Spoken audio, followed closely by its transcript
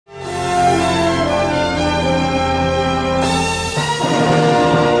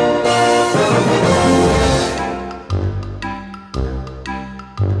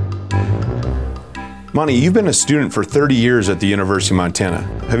Monte, you've been a student for 30 years at the University of Montana.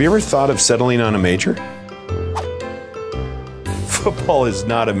 Have you ever thought of settling on a major? Football is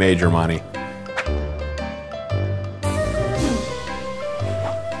not a major, Monte.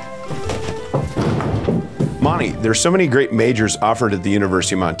 Monte, there's so many great majors offered at the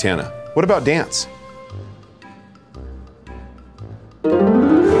University of Montana. What about dance?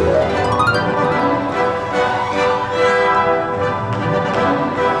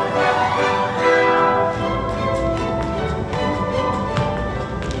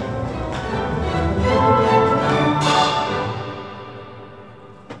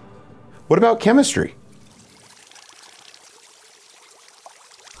 What about chemistry?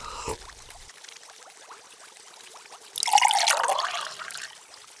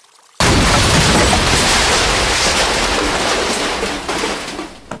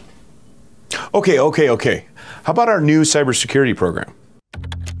 Okay. How about our new cybersecurity program?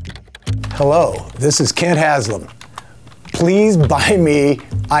 Hello, this is Kent Haslam. Please buy me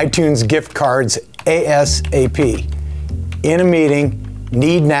iTunes gift cards ASAP. In a meeting,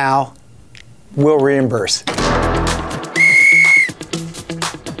 need now, will reimburse.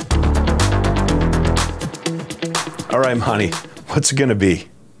 All right, Monte, what's it gonna be?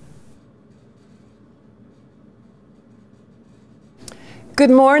 Good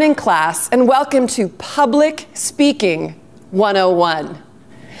morning, class, and welcome to Public Speaking 101.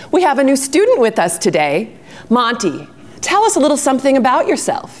 We have a new student with us today. Monte, tell us a little something about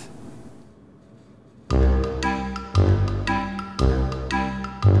yourself.